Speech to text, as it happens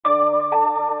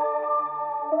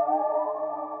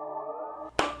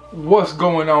What's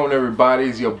going on, everybody?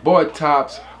 It's your boy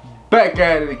Tops back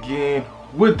at it again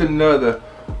with another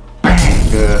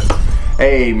banger.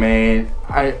 Hey man,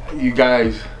 you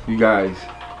guys,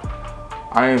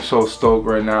 I am so stoked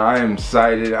right now. I am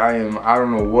excited. I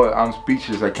don't know what, I'm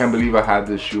speechless. I can't believe I have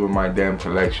this shoe in my damn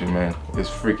collection, man. It's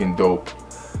freaking dope.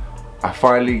 I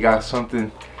finally got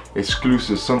something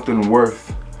exclusive, something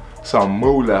worth some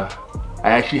moolah. I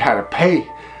actually had to pay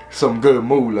some good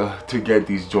moolah to get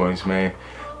these joints, man.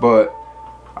 But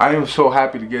I am so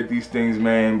happy to get these things,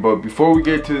 man. But before we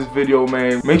get to this video,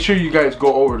 man, make sure you guys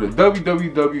go over to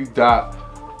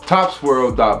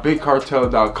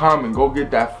www.topsworld.bigcartel.com and go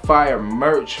get that fire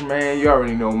merch, man. You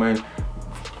already know, man.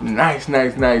 Nice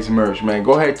merch, man.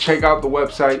 Go ahead, check out the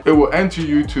website. It will enter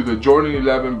you to the Jordan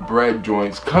 11 bread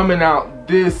joints coming out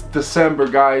this December,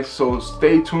 guys. So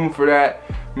stay tuned for that.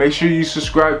 Make sure you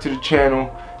subscribe to the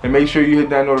channel and make sure you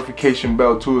hit that notification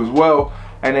bell too as well.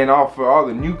 And then for all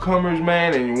the newcomers,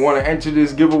 man, and you want to enter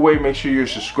this giveaway, make sure you're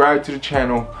subscribed to the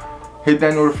channel. Hit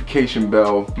that notification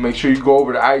bell. Make sure you go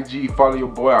over to IG, follow your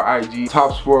boy on IG,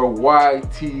 TopsWorld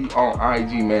YT on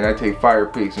IG, man. I take fire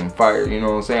pics and fire, you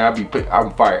know what I'm saying? I'm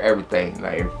fire everything,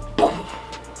 like.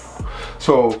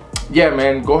 So yeah,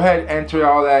 man, go ahead, enter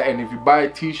all that. And if you buy a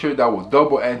t-shirt, that will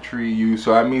double entry you,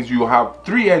 so that means you will have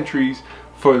 3 entries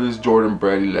for this Jordan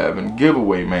Bread 11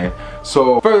 giveaway, man.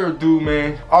 So further ado,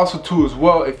 man, also too as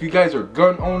well, if you guys are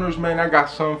gun owners, man, I got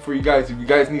some for you guys. If you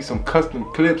guys need some custom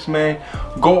clips, man,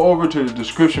 go over to the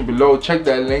description below, check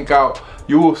that link out.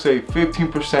 You will save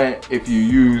 15% if you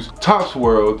use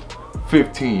TopsWorld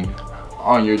 15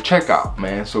 on your checkout,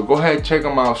 man. So go ahead, check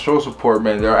them out, show support,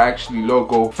 man. They're actually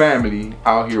local family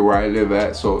out here where I live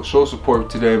at, so show support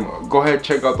to them. Go ahead,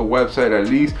 check out the website at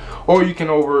least, or you can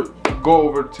go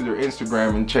over to their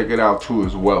Instagram and check it out too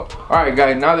as well. All right,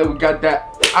 guys, now that we got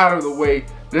that out of the way,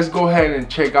 let's go ahead and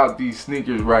check out these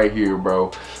sneakers right here,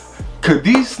 bro. Could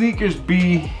these sneakers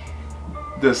be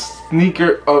the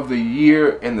sneaker of the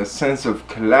year in the sense of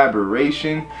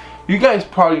collaboration? You guys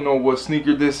probably know what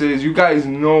sneaker this is. You guys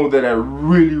know that I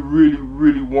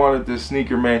really wanted this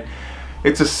sneaker, man.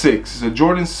 It's a 6. It's a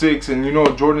Jordan 6, and you know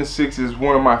Jordan 6 is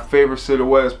one of my favorite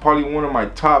silhouettes, probably one of my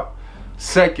top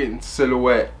second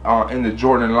silhouette in the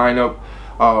Jordan lineup.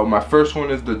 My first one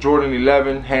is the Jordan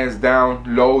 11, hands down,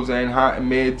 lows and high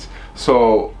mids.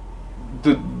 So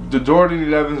the Jordan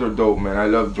 11s are dope, man. I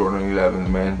love Jordan 11s,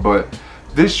 man. But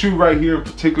this shoe right here in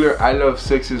particular, I love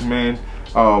 6s, man.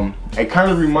 It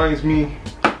kind of reminds me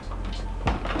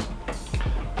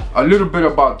a little bit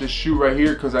about this shoe right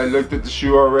here, because I looked at the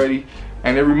shoe already,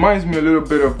 and it reminds me a little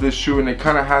bit of this shoe, and it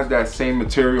kind of has that same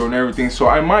material and everything. So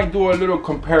I might do a little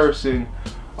comparison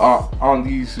on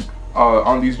these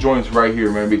joints right here,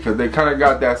 man, because they kind of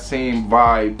got that same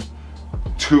vibe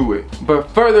to it. But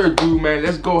further ado, man,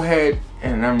 let's go ahead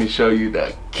and let me show you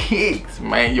the kicks,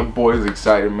 man. Your boy's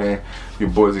excited, man. Your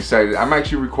boy's excited. I'm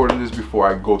actually recording this before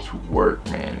I go to work,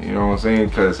 man. You know what I'm saying?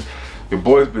 Because your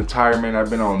boy's been tired, man. I've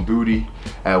been on duty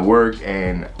at work,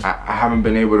 and I haven't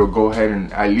been able to go ahead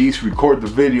and at least record the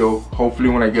video. Hopefully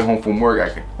when I get home from work, I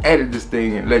can edit this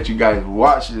thing and let you guys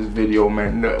watch this video,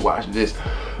 man. Watch this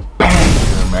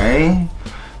banger, man.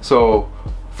 So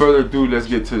further ado, let's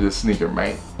get to the sneaker,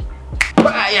 man.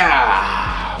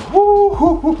 Fire! Woo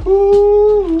hoo hoo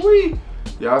hoo!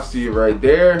 Y'all see it right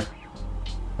there.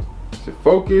 To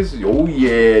focus. Oh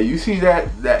yeah, you see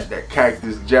that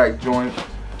Cactus Jack joint?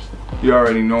 You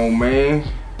already know, man.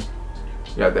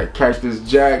 You got that Cactus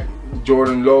Jack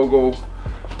Jordan logo,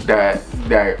 that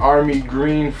army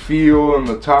green feel on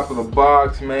the top of the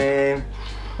box, man.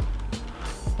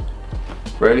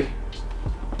 Ready?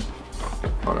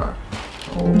 Hold on.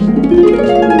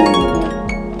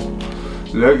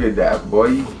 Look at that,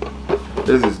 boy.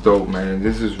 This is dope, man.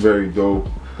 This is very dope.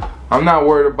 I'm not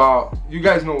worried about, you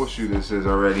guys know what shoe this is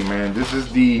already, man. This is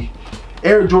the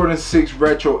Air Jordan 6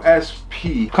 Retro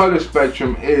SP. Color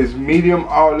spectrum is medium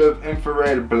olive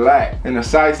infrared black in a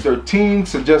size 13,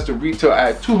 suggested retail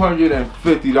at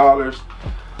 $250.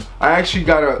 I actually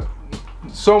got a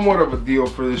somewhat of a deal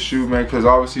for this shoe, man, because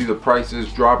obviously the price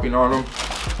is dropping on them.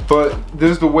 But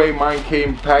this is the way mine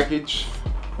came packaged.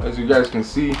 As you guys can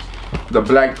see, the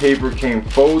black paper came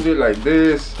folded like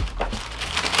this.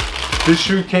 This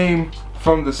shoe came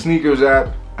from the SNKRS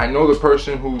app. I know the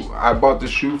person who I bought the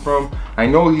shoe from. I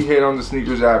know he hit on the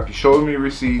SNKRS app. He showed me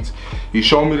receipts. He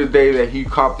showed me the day that he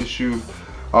copped the shoe.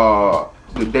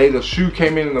 The day the shoe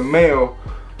came in the mail,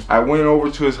 I went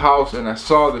over to his house and I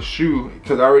saw the shoe,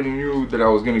 because I already knew that I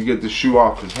was gonna get the shoe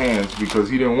off his hands because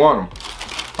he didn't want them.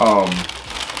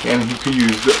 And he could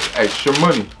use the extra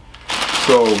money.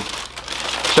 So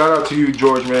shout out to you,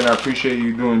 George, man. I appreciate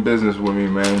you doing business with me,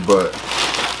 man. But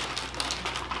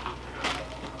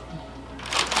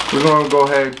we're gonna go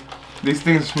ahead. These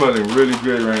things are smelling really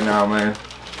good right now, man.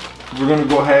 We're gonna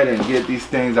go ahead and get these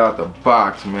things out the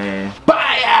box, man.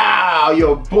 Bye!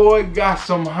 Your boy got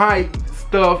some hype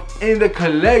stuff in the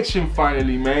collection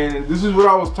finally, man. And this is what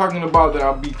I was talking about, that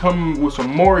I'll be coming with some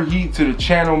more heat to the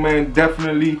channel, man.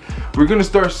 Definitely, we're gonna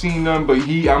start seeing none but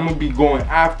heat. I'm gonna be going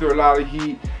after a lot of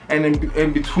heat, and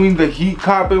in between the heat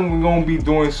copping, we're gonna be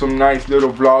doing some nice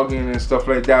little vlogging and stuff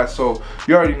like that. So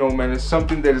you already know, man, it's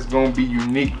something that is gonna be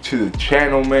unique to the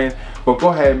channel, man. But go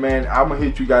ahead, man, I'm gonna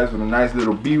hit you guys with a nice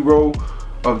little B-roll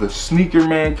of the sneaker,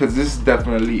 man, because this is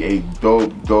definitely a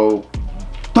dope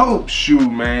shoe,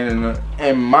 man. And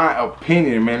in my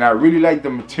opinion, man, I really like the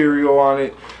material on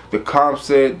it, the comp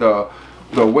set, the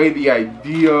way, the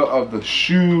idea of the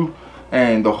shoe,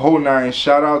 and the whole nine.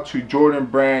 Shout out to Jordan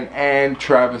Brand and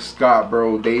Travis Scott,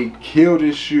 bro. They killed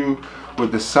this shoe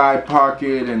with the side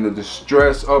pocket and the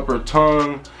distressed upper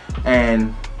tongue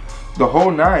and the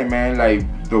whole nine, man.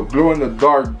 Like the glow in the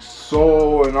dark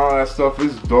sole and all that stuff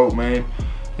is dope, man.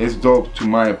 It's dope to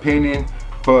my opinion.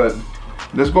 But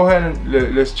let's go ahead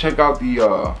and let's check out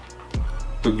the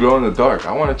glow in the dark.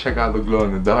 I want to check out the glow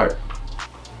in the dark.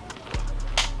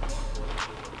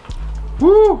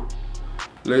 Woo!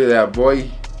 Look at that, boy.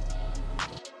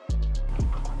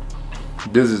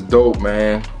 This is dope,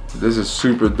 man. This is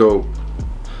super dope.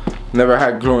 Never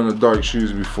had glow in the dark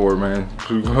shoes before, man.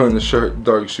 Glow in the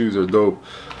dark shoes are dope.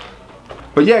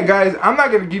 But yeah, guys, I'm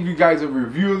not gonna give you guys a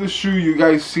review of the shoe. You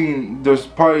guys seen, there's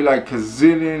probably like a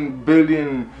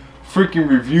billion freaking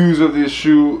reviews of this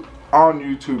shoe on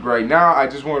YouTube right now. I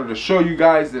just wanted to show you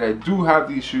guys that I do have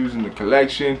these shoes in the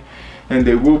collection, and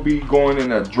they will be going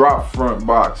in a drop front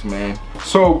box, man.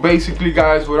 So basically,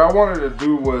 guys, what I wanted to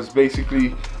do was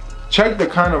basically check the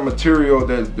kind of material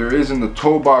that there is in the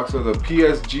toe box of the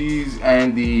PSGs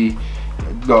and the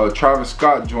Travis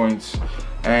Scott joints.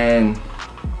 And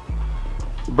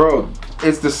bro,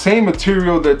 it's the same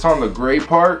material that's on the gray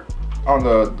part, on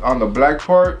the black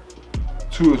part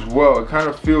too as well. It kind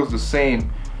of feels the same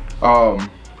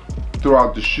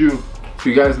throughout the shoe. If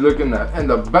you guys look in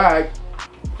the back,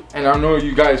 and I know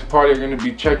you guys probably are going to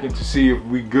be checking to see if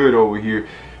we good over here,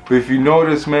 but if you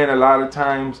notice, man, a lot of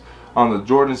times on the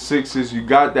Jordan 6s, you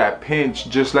got that pinch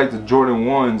just like the Jordan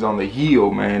 1s on the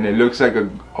heel, man. It looks like a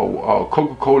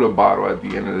Coca-Cola bottle at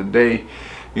the end of the day,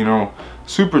 you know.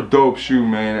 Super dope shoe,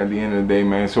 man, at the end of the day,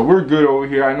 man. So we're good over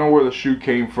here. I know where the shoe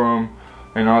came from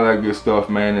and all that good stuff,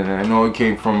 man. And I know it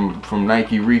came from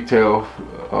Nike retail,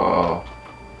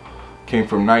 came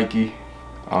from Nike.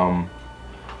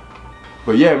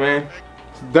 But yeah, man,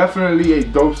 definitely a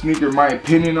dope sneaker in my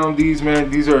opinion on these, man.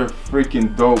 These are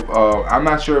freaking dope. I'm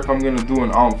not sure if I'm gonna do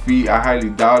an on feet. I highly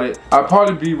doubt it. I'll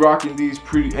probably be rocking these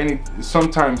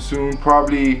sometime soon,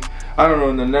 probably, I don't know,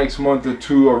 in the next month or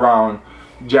two, around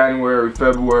January,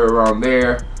 February, around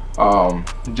there,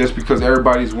 just because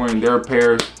everybody's wearing their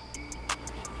pairs.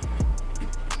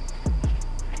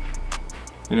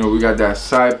 You know, we got that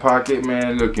side pocket,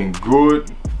 man, looking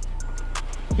good.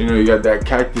 You know, you got that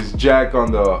Cactus Jack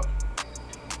on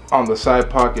the side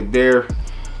pocket there.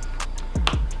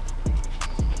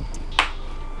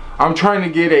 I'm trying to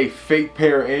get a fake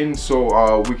pair in,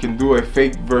 so we can do a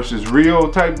fake versus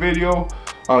real type video,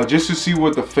 just to see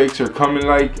what the fakes are coming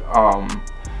like.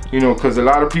 You know, because a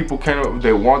lot of people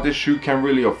they want this shoe, can't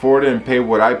really afford it and pay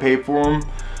what I pay for them.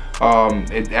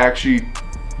 It actually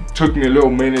took me a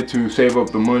little minute to save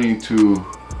up the money to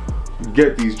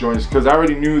get these joints, because I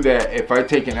already knew that if I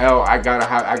take an L, I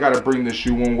gotta bring this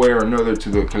shoe one way or another to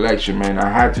the collection, man. I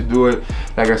had to do it.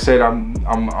 Like I said,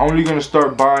 I'm only gonna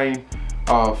start buying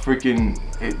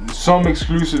some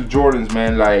exclusive Jordans,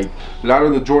 man, like a lot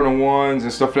of the Jordan 1s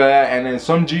and stuff like that, and then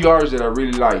some GRs that I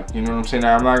really like, you know what I'm saying?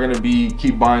 I'm not gonna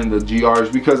keep buying the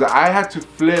GRs, because I had to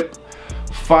flip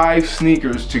 5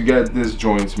 sneakers to get this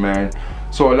joints, man.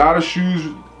 So a lot of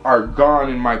shoes are gone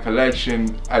in my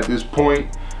collection at this point.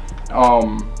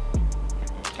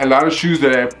 A lot of shoes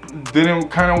that I didn't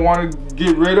kind of want to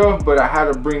get rid of, but I had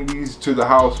to bring these to the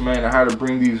house, man. I had to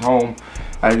bring these home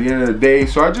at the end of the day.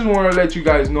 So I just want to let you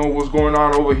guys know what's going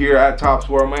on over here at Topps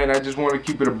World, man. I just want to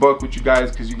keep it a buck with you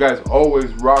guys, because you guys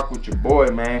always rock with your boy,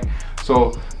 man.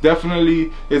 So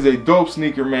definitely is a dope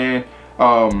sneaker, man.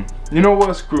 You know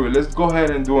what, screw it, let's go ahead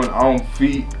and do an on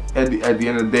feet. At the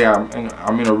end of the day,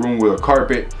 I'm in a room with a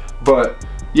carpet, but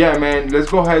yeah, man, let's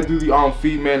go ahead and do the on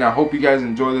feet, man. I hope you guys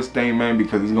enjoy this thing, man,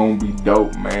 because it's gonna be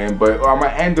dope, man. But I'm gonna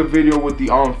end the video with the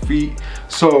on feet.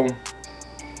 So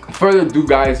further ado,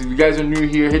 guys, if you guys are new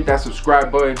here, hit that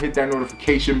subscribe button, hit that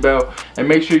notification bell, and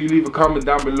make sure you leave a comment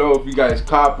down below if you guys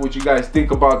cop, what you guys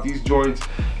think about these joints.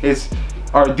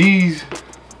 Are these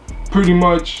pretty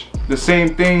much the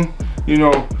same thing? You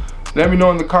know, Let me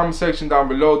know in the comment section down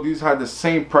below. These had the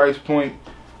same price point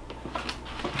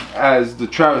as the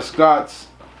Travis Scott's.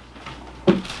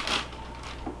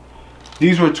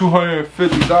 These were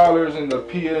 $250 in the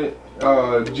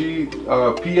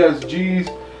PSGs.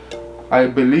 I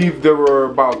believe they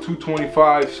were about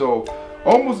 $225, so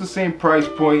almost the same price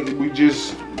point. You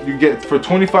get for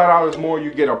 $25 more,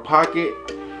 you get a pocket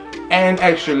and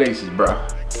extra laces, bro.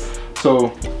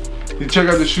 So you check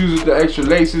out the shoes with the extra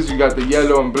laces. You got the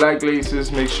yellow and black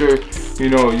laces. Make sure you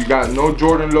know you got no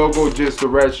Jordan logo, just the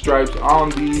red stripes on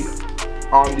the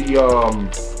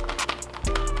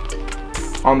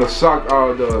sock,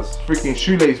 the freaking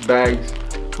shoelace bags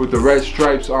with the red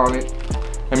stripes on it.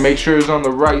 And make sure it's on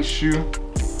the right shoe,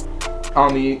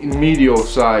 on the medial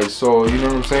size. So you know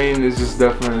what I'm saying, this is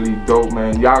definitely dope,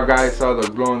 man. Y'all guys saw the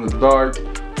glow in the dark,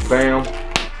 bam.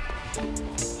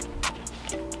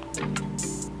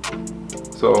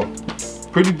 So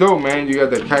pretty dope, man. You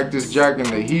got the Cactus Jack in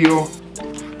the heel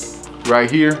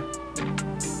right here.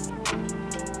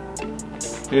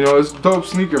 You know, it's a dope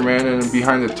sneaker, man. And then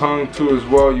behind the tongue too as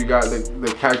well, you got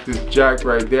the Cactus Jack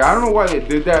right there. I don't know why they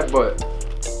did that, but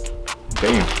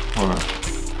damn, hold on.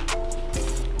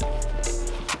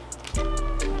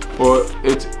 Well,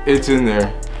 it's in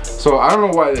there. So I don't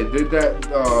know why they did that.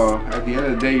 At the end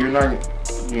of the day,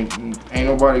 ain't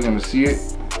nobody gonna see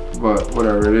it. But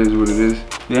whatever, it is what it is.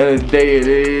 At the end of the day, it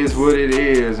is what it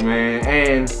is, man.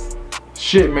 And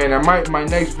shit, man, my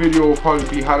next video will probably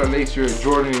be how to lace your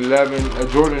Jordan 11,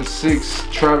 Jordan 6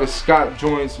 Travis Scott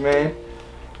joints, man.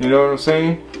 You know what I'm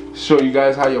saying? Show you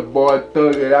guys how your boy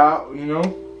thug it out, you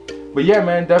know. But yeah,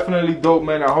 man, definitely dope,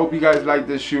 man. I hope you guys like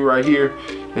this shoe right here.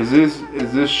 Is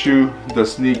this shoe the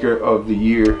sneaker of the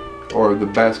year or the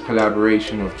best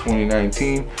collaboration of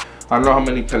 2019? I don't know how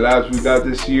many collabs we got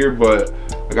this year, but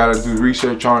I gotta do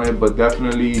research on it. But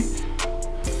definitely,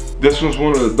 this one's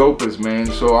one of the dopest, man.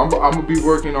 So I'm gonna be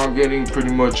working on getting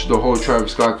pretty much the whole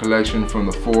Travis Scott collection from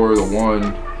the 4, the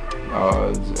 1,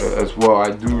 as well.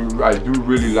 I do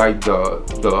really like the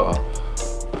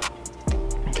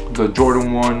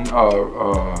Jordan 1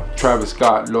 Travis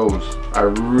Scott lows. I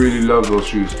really love those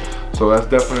shoes. So that's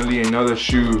definitely another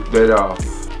shoe that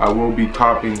I will be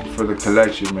copying for the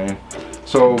collection, man.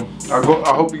 So I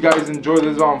hope you guys enjoy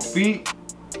this on feet.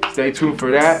 Stay tuned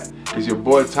for that. It's your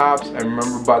boy Tops, and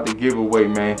remember about the giveaway,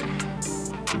 man.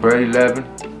 Bread 11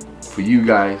 for you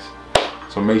guys.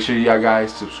 So make sure y'all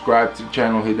guys subscribe to the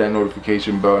channel, hit that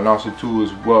notification bell, and also too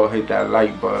as well hit that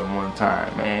like button one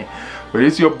time, man. But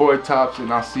it's your boy Tops,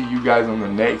 and I'll see you guys on the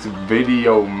next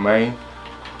video, man.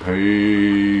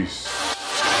 Peace.